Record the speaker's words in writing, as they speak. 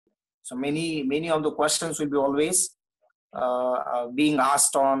So many of the questions will be always being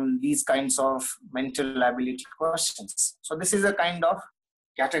asked on these kinds of mental ability questions. So this is a kind of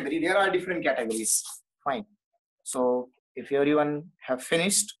category. There are different categories. Fine. So if everyone have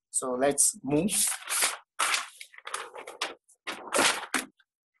finished, so let's move.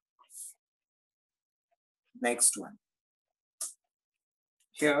 Next one.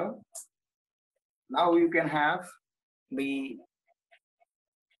 Here, now you can have the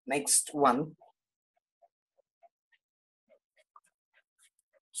next one.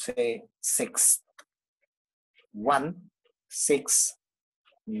 Say 6, 1, 6,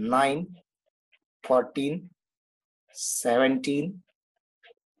 9, 14, 17,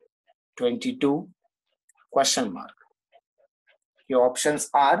 22, question mark. Your options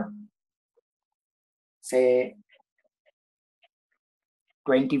are, say,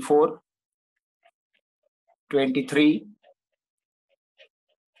 24, 23,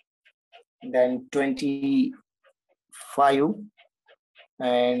 then 25,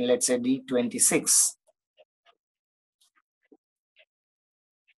 and let's say the 26.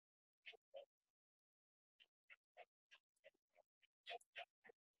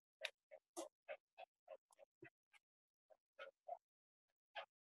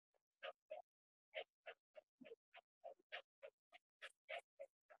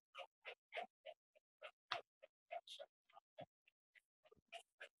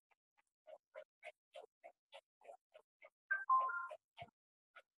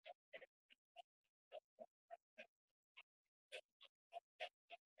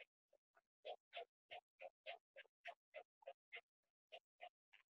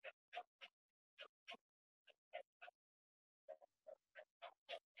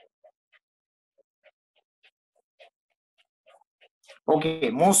 Okay,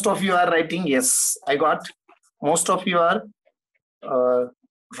 most of you are writing yes. I got most of you are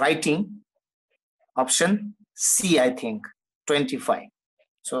writing option C, I think 25.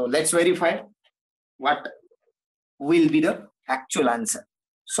 So let's verify what will be the actual answer.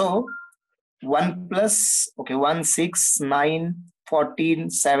 So 1 plus, okay, 1, 6, 9, 14,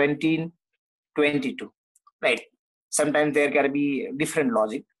 17, 22, right? Sometimes there can be different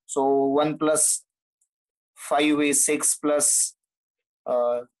logic. So 1 plus 5 is 6 plus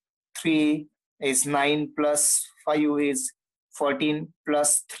 3 is 9 plus 5 is 14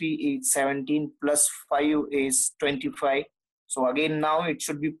 plus 3 is 17 plus 5 is 25. So again now it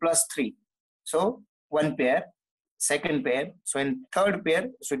should be plus 3. So one pair, second pair. So in third pair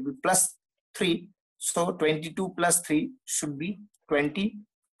should be plus 3. So 22 plus 3 should be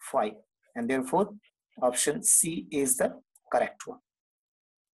 25. And therefore option C is the correct one.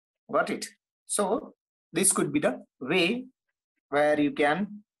 Got it? So this could be the way where you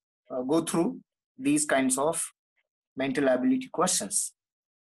can go through these kinds of mental ability questions.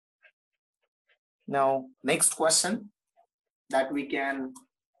 Now, next question that we can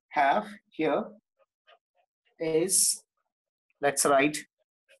have here is, let's write,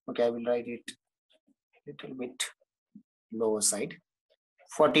 okay, I will write it a little bit lower side.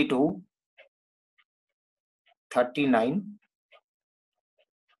 42, 39,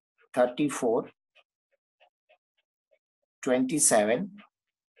 34, 27,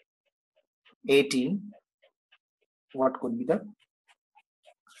 18, what could be the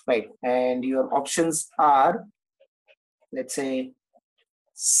right? And your options are, let's say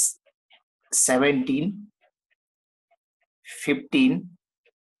 17, 15,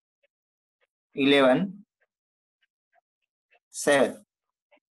 11, 7.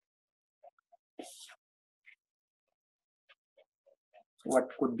 What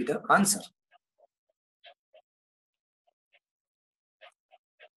could be the answer?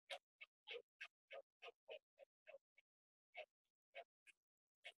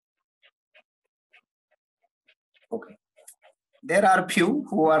 Okay. There are few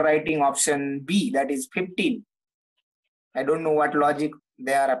who are writing option B, that is 15. I don't know what logic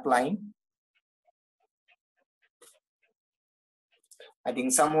they are applying. I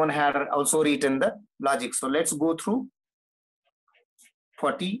think someone had also written the logic. So let's go through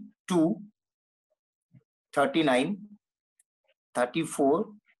 42, 39, 34,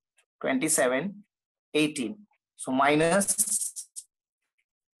 27, 18. So minus,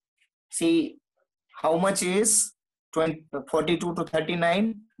 see how much is 42 to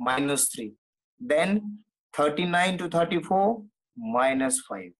 39 minus 3. Then 39 to 34 minus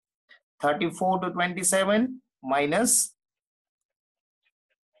 5. 34 to 27 minus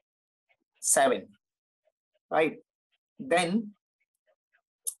 7. Right. Then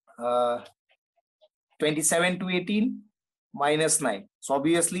 27 to 18 minus 9. So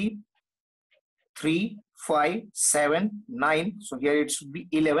obviously 3, 5, 7, 9. So here it should be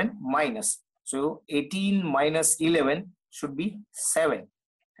 11 minus. So 18 minus 11 should be 7.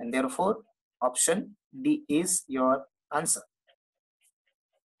 And therefore, option D is your answer.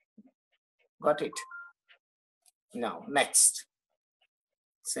 Got it? Now, next.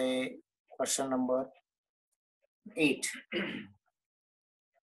 Say question number 8.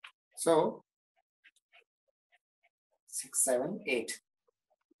 So, 6, 7, 8.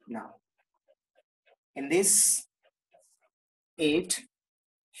 Now, in this 8,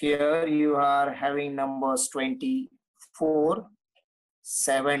 here you are having numbers 24,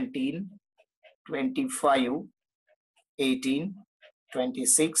 17, 25, 18,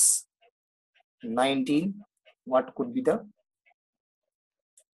 26, 19. What could be the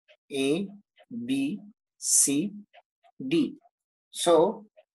A, B, C, D? So,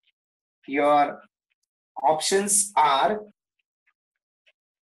 your options are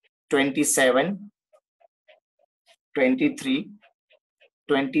 27, 23,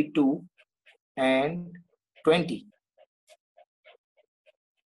 22, and 20.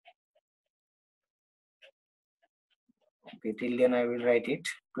 Okay, till then I will write it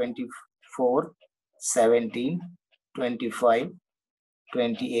 24, 17, 25,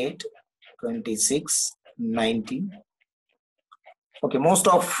 28, 26, 19. Okay, most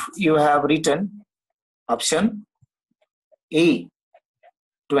of you have written option A,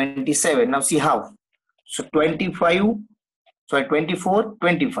 27. Now see how. So 25, sorry, 24,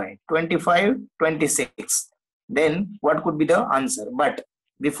 25, 25, 26. Then what could be the answer? But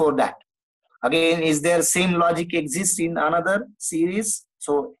before that, again, is there same logic exists in another series?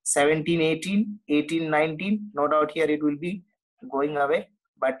 So 17, 18, 18, 19, no doubt here it will be going away.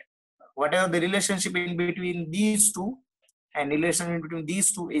 But whatever the relationship in between these two and relationship between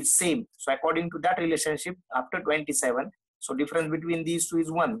these two is same. So according to that relationship, after 27, so difference between these two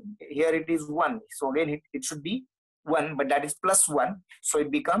is 1. Here it is 1. So again, it should be 1, but that is plus 1. So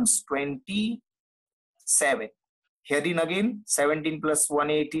it becomes 27. Herein again, 17 plus 1,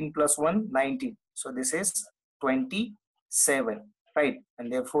 18 plus 1, 19. So this is 27, right?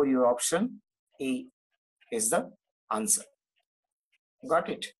 And therefore your option A is the answer. Got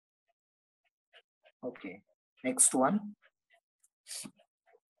it? Okay. Next one.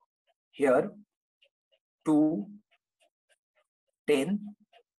 Here, 2, 10,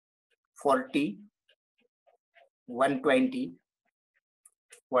 40, 120.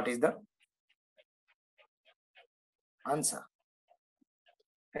 What is the answer?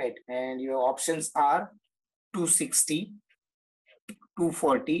 Right. And your options are 260,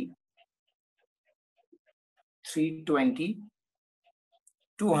 240, 320,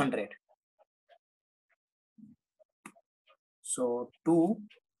 200. So 2,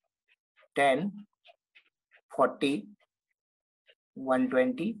 10, 40,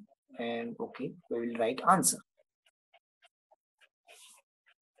 120, and okay, we will write answer.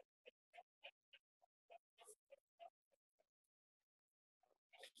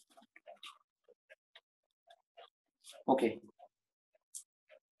 Okay.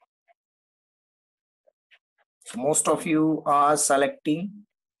 So most of you are selecting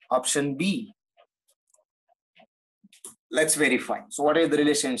option B. Let's verify. So what is the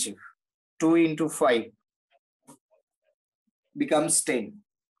relationship? 2 into 5 becomes 10.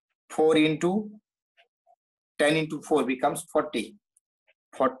 4 into 10 into 4 becomes 40.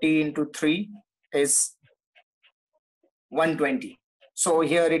 40 into 3 is 120. So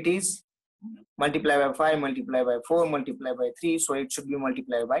here it is multiply by 5, multiply by 4, multiply by 3. So it should be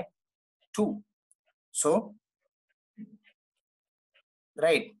multiplied by 2. So,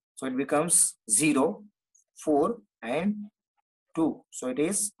 right. So it becomes 0, 4, and 2. So it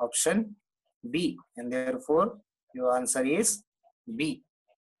is option B. And therefore, your answer is B.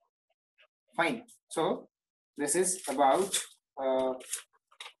 Fine. So this is about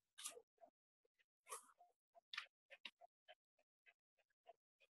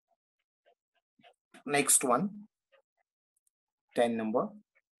next one, 10 number.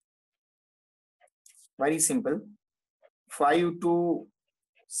 Very simple. 5 to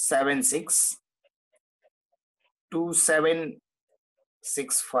 7, 6, 2, 7,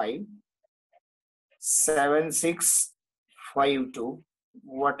 6, 5, 7, 6, 5, 2.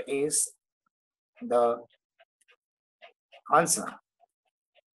 What is the answer?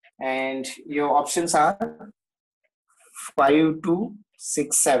 And your options are 5 to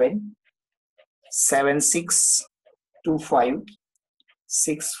 6, 7, 7, 6, 2, 5,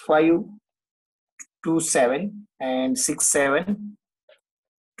 6, 5, 2, 7, and 6, 7,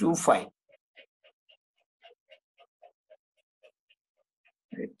 2, 5.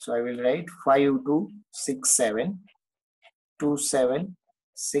 Right. So I will write 5 to 6, 7, 2, 7,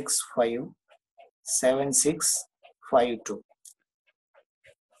 6, 5, 7652.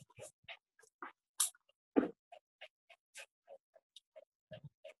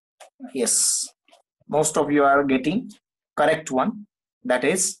 Yes, most of you are getting correct one. That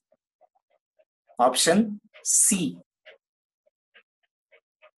is option C.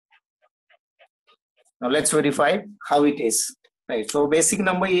 Now let's verify how it is. Right. So basic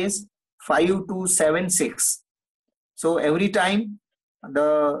number is 5276. So every time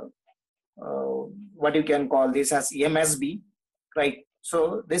the what you can call this as MSB, right?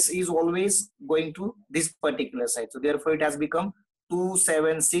 So this is always going to this particular side. So therefore it has become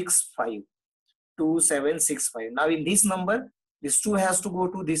 2765. 2765. Now in this number, this 2 has to go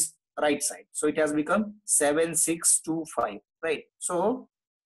to this right side. So it has become 7625, right? So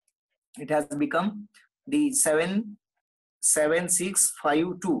it has become the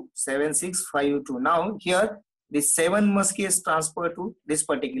 7652. Now here the 7 must get transferred to this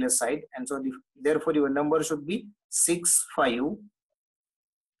particular side, and so therefore your number should be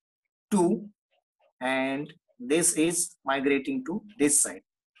 652, and this is migrating to this side,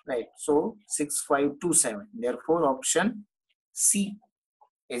 right? So 6527. Therefore option C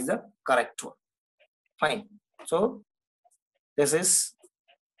is the correct one. Fine. So this is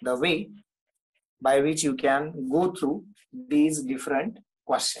the way by which you can go through these different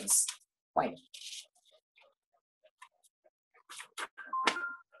questions. Fine.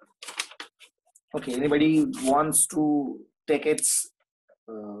 Okay, anybody wants to take its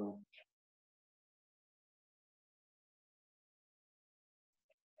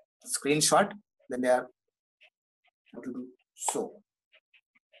screenshot, then they are how to do so.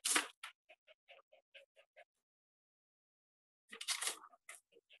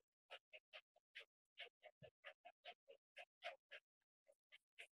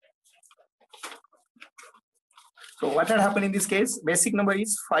 So what had happened in this case? Basic number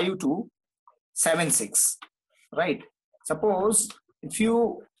is 5276, right? Suppose if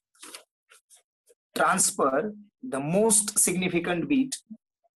you transfer the most significant bit,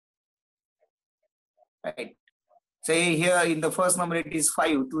 right? Say here in the first number it is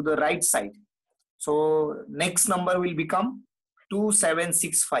 5 to the right side. So next number will become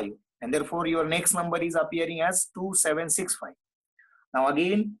 2765, and therefore your next number is appearing as 2765. Now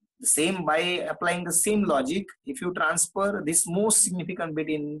again, the same, by applying the same logic, if you transfer this most significant bit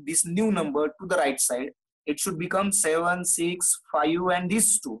in this new number to the right side, it should become 765 and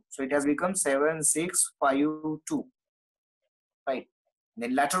this 2. So it has become 7652, right?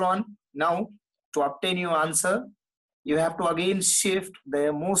 Then later on, now to obtain your answer, you have to again shift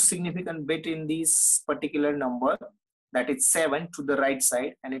the most significant bit in this particular number, that is 7, to the right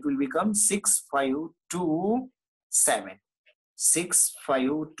side, and it will become 6527.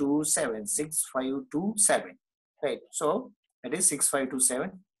 6527, 6527, right? So that is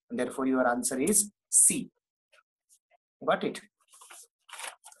 6527, and therefore your answer is C. Got it?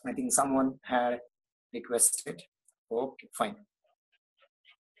 I think someone had requested. Okay, fine.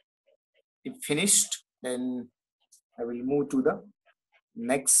 If finished, then I will move to the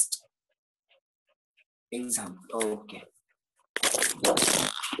next example. Okay.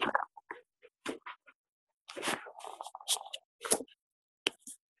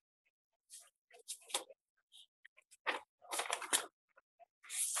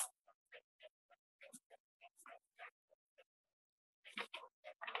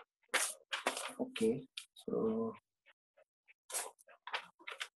 Okay, so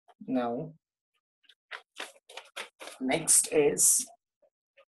now next is,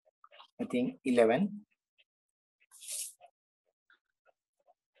 I think, 11.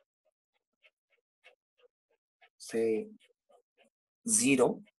 Say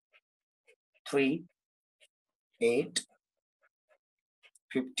 0, 3, 8,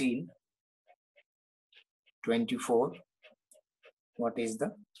 15, 24. What is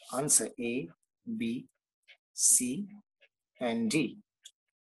the answer? A, B, C, and D.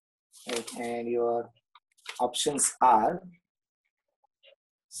 Right. And your options are,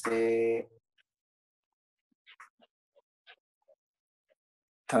 say,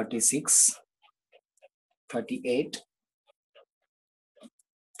 36, 38,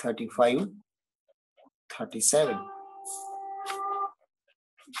 35, 37.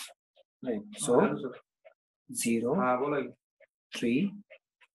 Right. So 0, 3,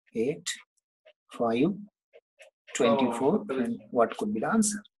 8, 5, 24, and what could be the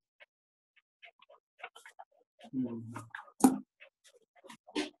answer?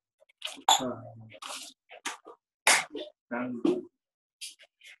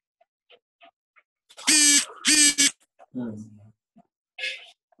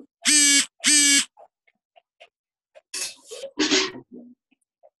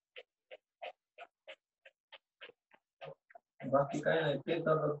 बाकी काय नाही तेच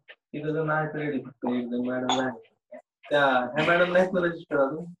आता तिथं जण आहेत ready फक्त एकदम मॅडम नाही त्या ह्या मॅडम नाहीत ना रजिस्टर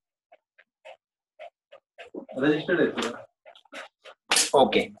अजून रजिस्टर्ड आहेत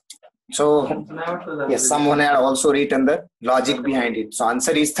Okay. So yes, someone had also written the logic behind it. So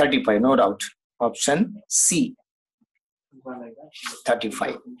answer is 35, no doubt. Option C,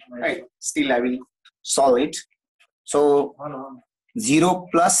 35. Right. Still I will solve it. So 0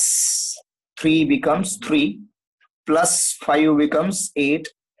 plus 3 becomes 3, plus 5 becomes 8,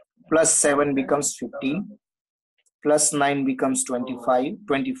 plus 7 becomes 15, plus 9 becomes 25,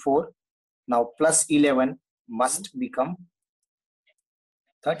 24. Now plus 11 must become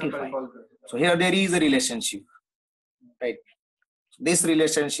 35. So here there is a relationship, right? This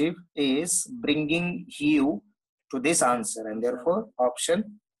relationship is bringing you to this answer, and therefore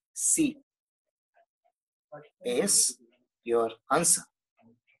option C is your answer.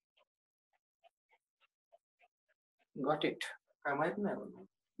 Got it?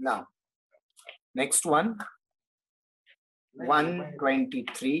 Now, next one,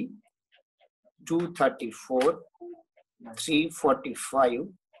 123, 234, 345,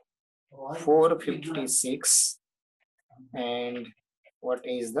 456, and what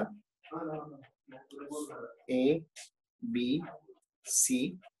is the A, B,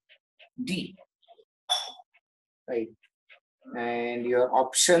 C, D, right? And your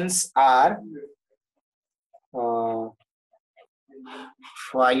options are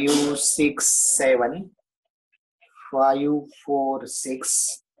 5, 6, 7, 5, 4,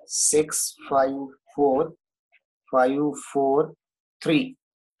 6, 6, 5, 4, 5, 4, 3,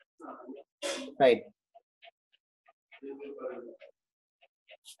 right?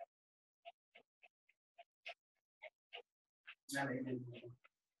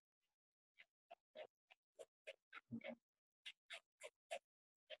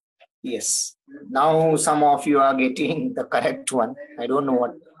 Yes. Now some of you are getting the correct one. I don't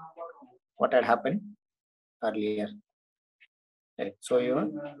know what had happened earlier. Right. So you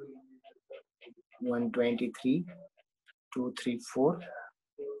 123, 234,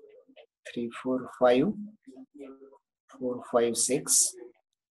 345, 456.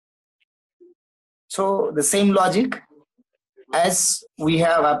 So the same logic as we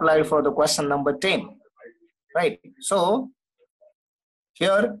have applied for the question number 10, right? So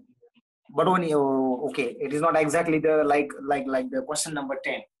here, but when you, okay, it is not exactly the like the question number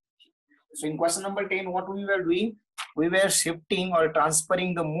 10. So in question number 10, what we were doing, we were shifting or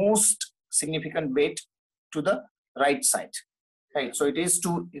transferring the most significant bit to the right side, right? So it is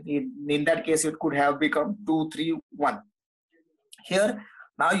 2, in that case it could have become 2, 3, 1. Here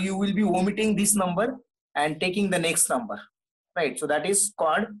now you will be omitting this number and taking the next number, right? So that is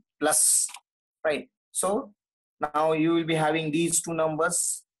called plus, right? So now you will be having these two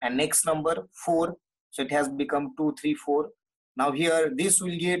numbers and next number 4, so it has become 2, 3, 4. Now here this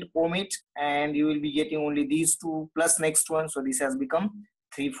will get omit and you will be getting only these two plus next one, so this has become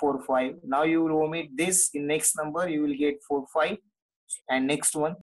 3, 4, 5. Now you will omit this, in next number you will get 4, 5, and next one